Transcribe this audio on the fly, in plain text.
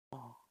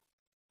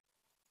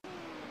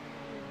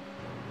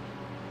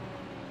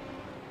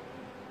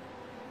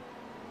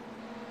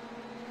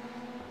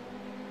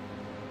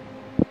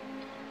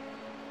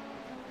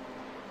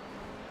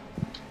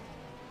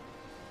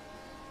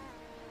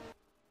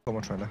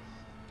cómo suena.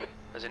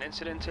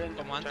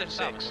 Como antes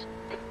estaba.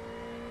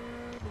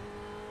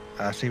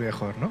 Así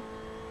mejor, ¿no?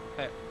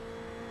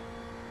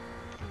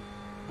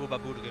 Bubba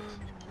Burger.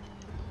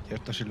 Y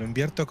esto si lo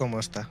invierto, ¿cómo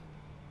está?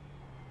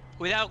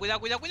 Cuidado, cuidado,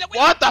 cuidado, cuidado.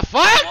 What the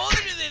fuck?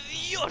 ¡Madre de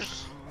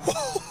Dios!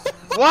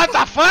 What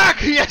the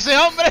fuck? ¿Y ese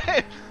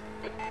hombre?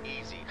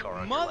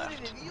 ¡Madre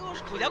de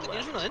Dios! Cuidado que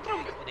tienes uno dentro,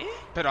 ¿eh?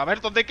 Pero a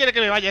ver, ¿dónde quiere que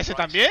me vaya ese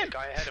también?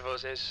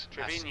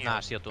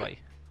 Has sido tú ahí,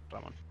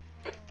 Ramón.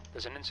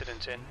 What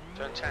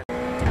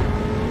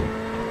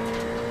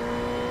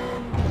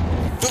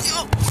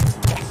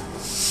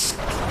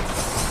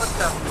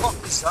the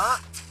fuck is that?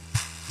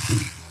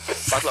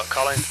 Bad luck,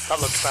 Colin. That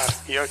looks bad.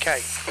 Are you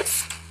okay?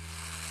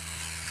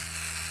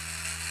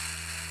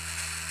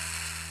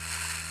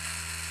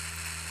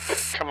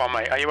 Come on,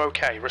 mate. Are you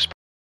okay?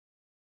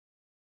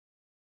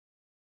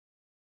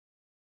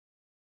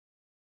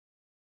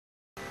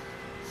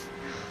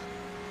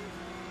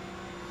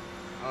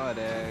 Oh,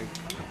 dang.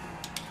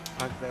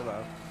 Fuck them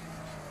up.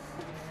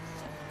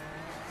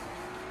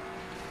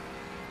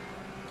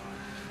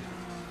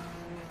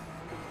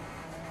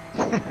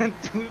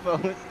 Du,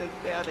 warum ist denn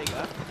der,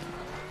 Digga?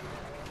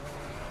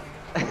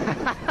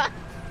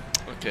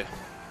 Okay.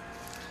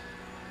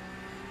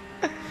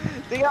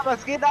 Digga,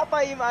 was geht ab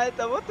bei ihm,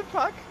 Alter? What the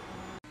fuck?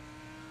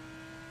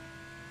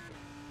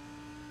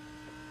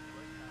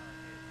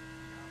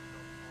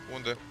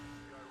 Unde?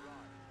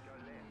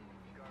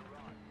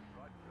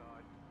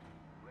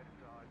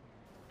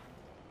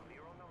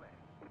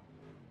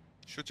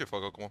 Și eu ce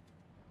fac acum?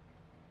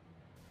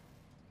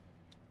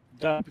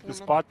 Da, în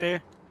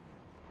spate.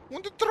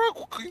 Unde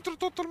dracu? Că intră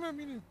toată lumea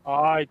mine.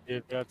 Hai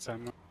de viața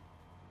mea.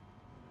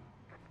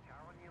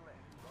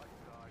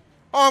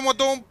 A, mă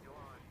dă un...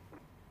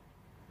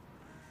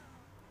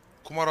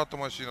 Cum arată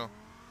mașina?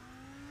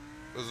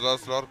 Îți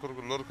las lor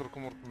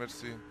cum urc,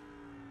 mersi.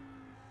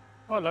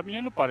 Oh, la mine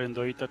nu pare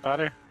îndoită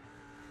tare.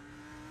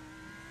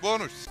 Bă,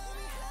 nu știu.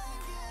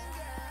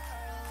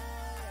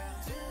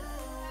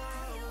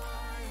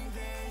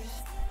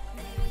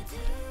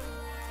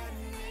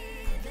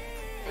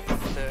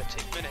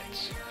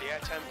 Minutes. The air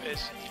temp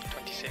is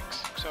 26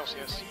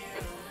 Celsius.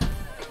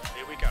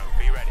 Here we go.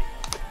 Be ready.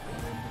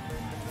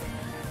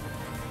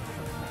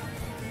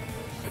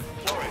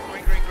 Floor it.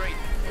 Green, green, green.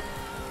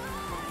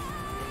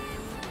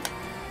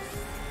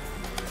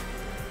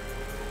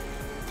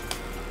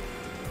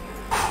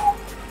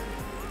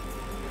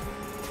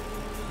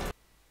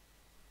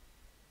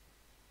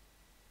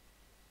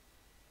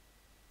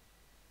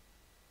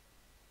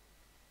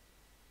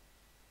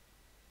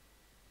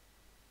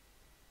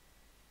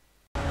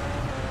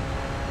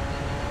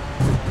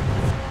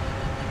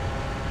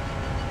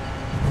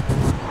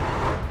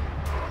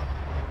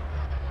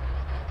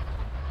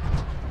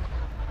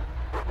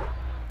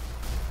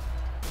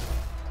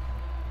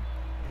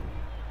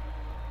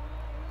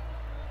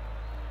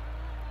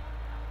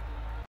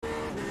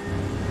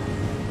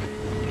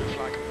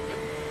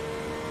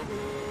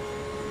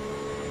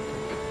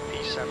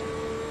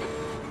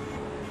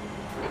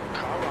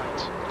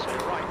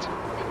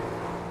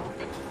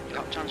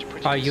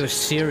 Are you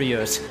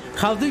serious?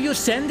 How do you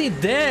send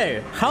it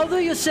there? How do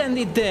you send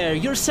it there?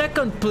 You're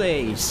second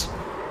place.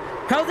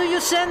 How do you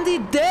send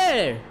it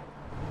there?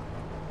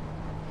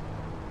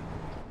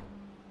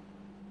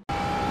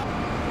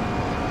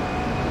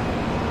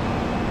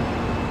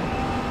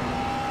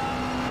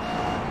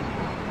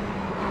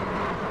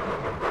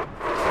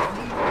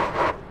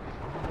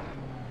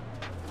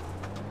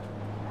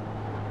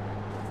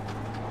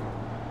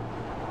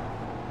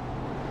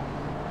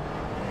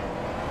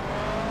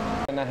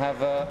 And I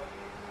have a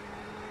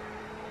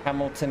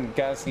Hamilton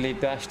Gasly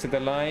dash to the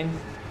line.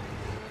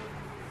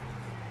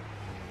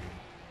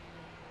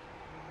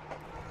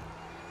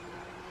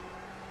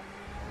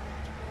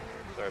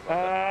 Sorry about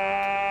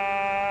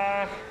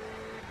that.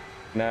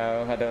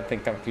 No, I don't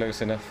think I'm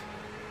close enough.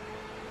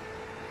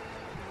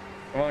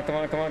 Come on, come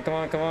on, come on, come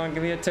on, come on,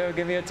 give me a toe,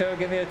 give me a toe,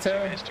 give me a toe.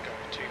 2 minutes to go,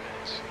 2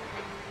 minutes.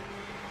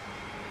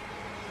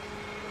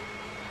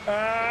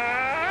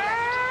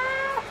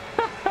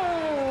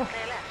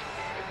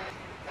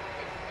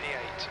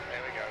 P8,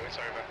 there we go, it's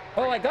over.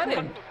 Oh, I got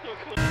him!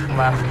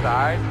 Left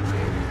side.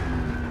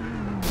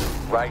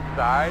 Right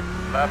side.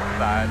 Left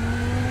side.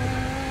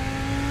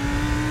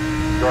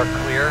 Door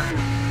clear.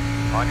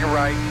 On your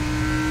right.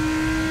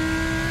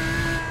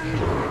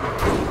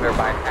 Clear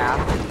by half.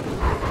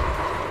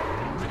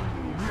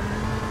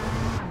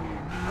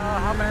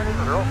 How bad is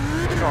it, Earl?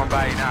 He's going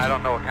by you now. I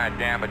don't know what kind of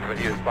damage, but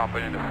he was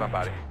bumping into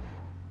somebody.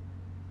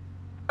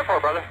 Careful,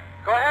 brother.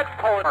 Go ahead and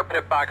pull in our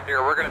pit box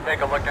here. We're going to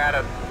take a look at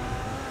it.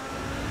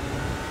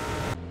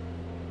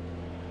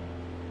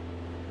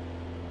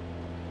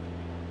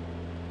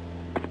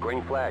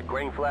 Green flag,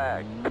 green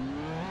flag.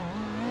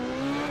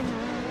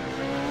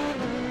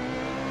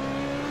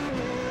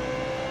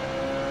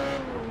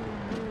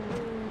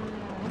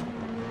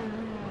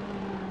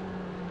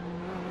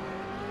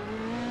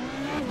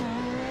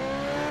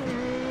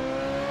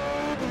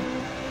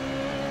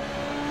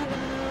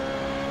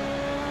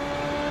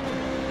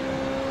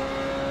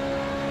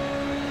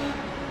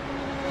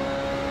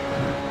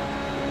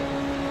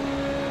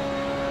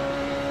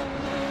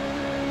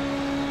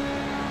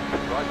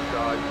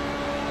 Dodge.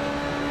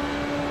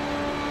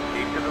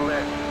 Keep to the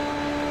left.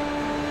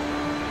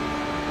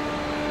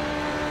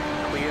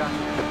 Clear.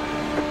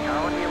 Car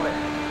on your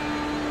left.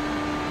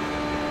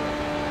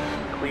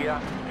 Clear.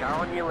 Car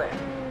on your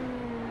left.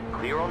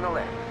 Clear on the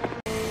left.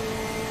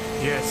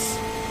 Yes.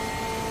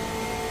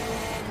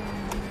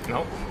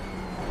 No.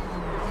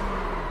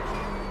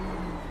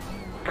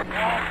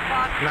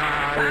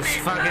 Nice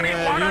fucking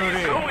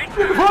beauty.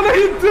 What are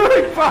you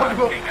doing,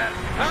 Pablo?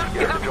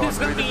 He's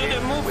gonna be in a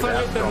move for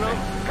later, no?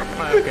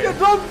 Okay. You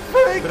don't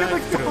break Drive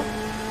it. through.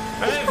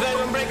 Hey, if I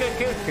don't break, I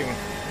kill him.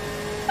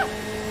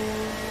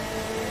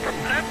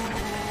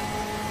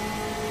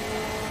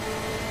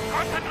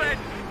 Concentrate.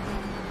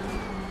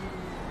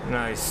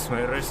 Nice,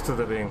 my race to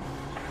the wing.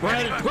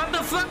 Well, what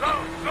the fuck?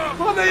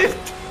 What are you?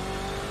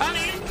 I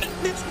mean,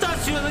 this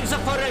touch you is a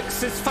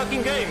 4x, it's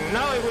fucking game.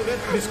 Now I will get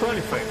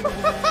disqualified.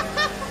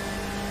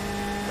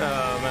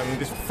 Man,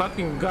 this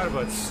fucking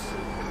garbage.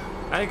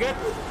 I get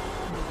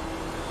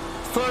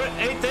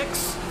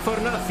 8x for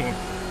nothing.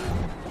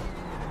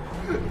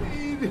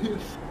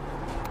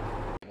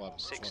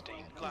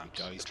 16 laps.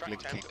 The track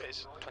temp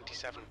is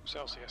 27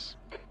 Celsius.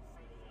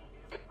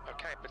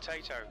 Okay,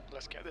 Potato,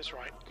 let's get this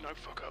right. No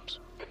fuck ups.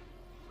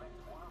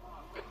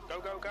 Go,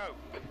 go, go.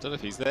 I don't know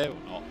if he's there or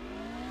not.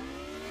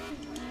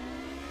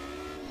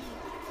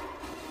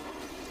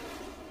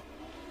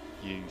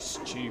 You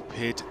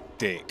stupid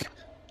dick.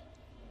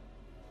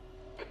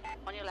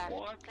 On your left.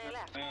 Clear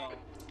left.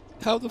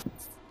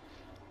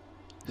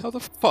 How the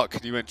fuck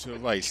can you enter a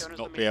race and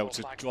not be able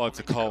to drive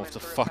the car off the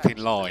fucking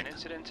line?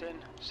 Incident in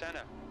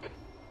center.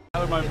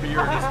 Out of my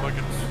beard is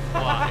fucking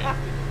flying.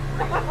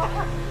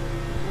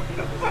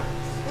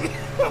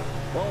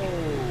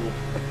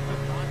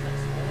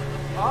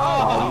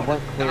 Oh, you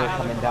weren't clear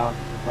coming down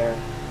there.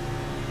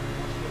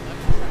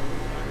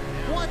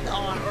 What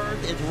on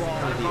earth is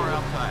wrong with you?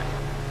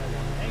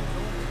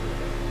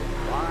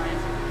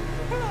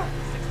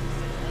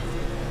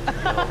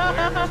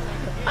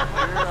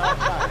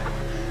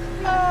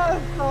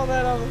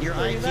 Your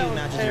IQ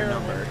matches your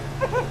number.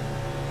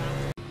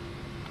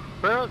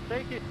 Bro,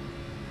 take it.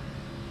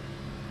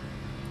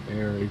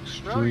 They're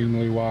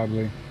extremely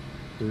wobbly.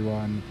 3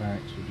 wide in the pack,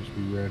 so just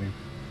be ready.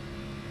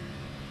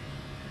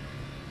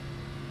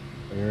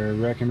 They're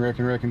wrecking.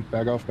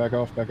 Back off. Stay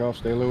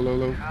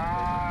low.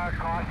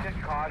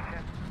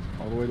 Caution.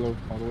 All the way low.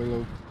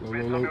 Low.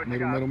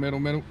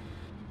 Middle.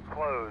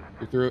 Closed.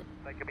 Get through it.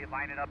 They could be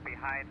lining up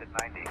behind the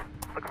 90.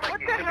 Looks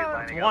like you the could be hell?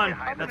 lining up One.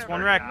 behind That's the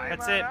one wreck. 99.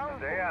 That's it.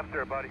 Stay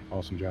after it, buddy.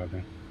 Awesome job,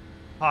 man.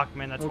 Fuck,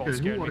 man, that's Okay, what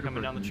scared who me wanted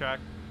coming to down the break track.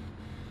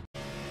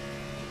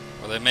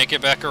 Will they make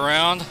it back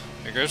around?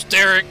 Here goes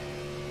Derek.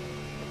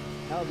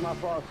 How's my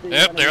frost?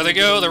 Yep, there they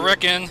go. They're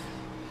wrecking.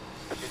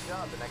 Good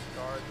job. The next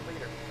car is the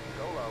leader.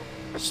 Go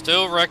low.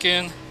 Still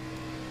wrecking.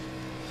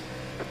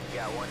 You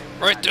got one in.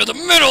 Right through the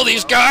middle of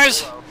these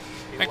guys. Too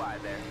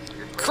wide there.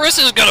 Chris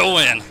is gonna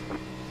win.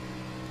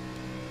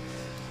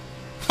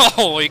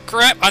 Holy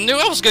crap, I knew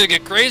I was gonna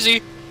get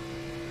crazy.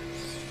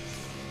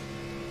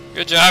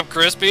 Good job,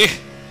 Crispy. The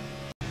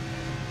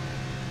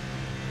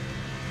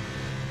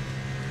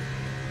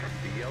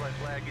yellow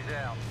flag is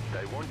out.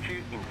 They want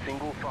you in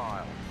single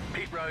file.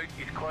 Pit road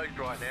is closed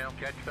right now.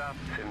 Catch up.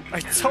 I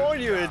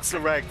told you it's a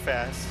wreck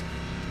fest.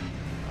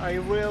 I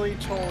really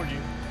told you.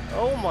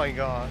 Oh my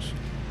gosh.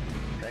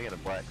 I got a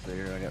black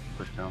clear. I got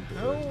pushed down to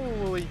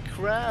Holy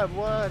crap,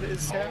 what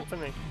is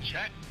happening?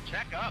 Check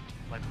up.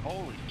 Like,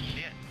 holy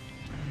shit.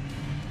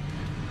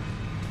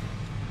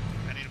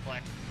 I need a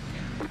black.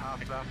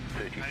 Half up.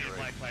 33. I need a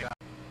black flag.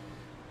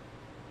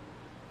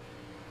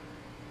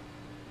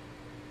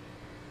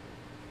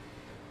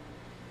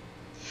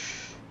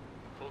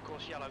 Full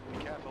course yellow, be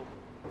careful.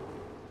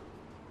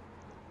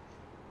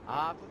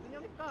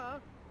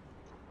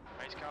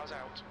 Race cars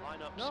out,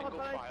 line up, single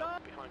file,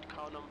 behind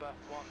car number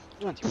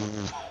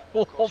 121.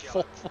 Full course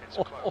yellow, it's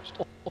closed.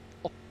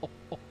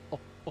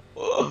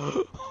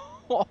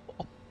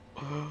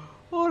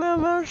 Oh la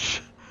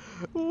vache.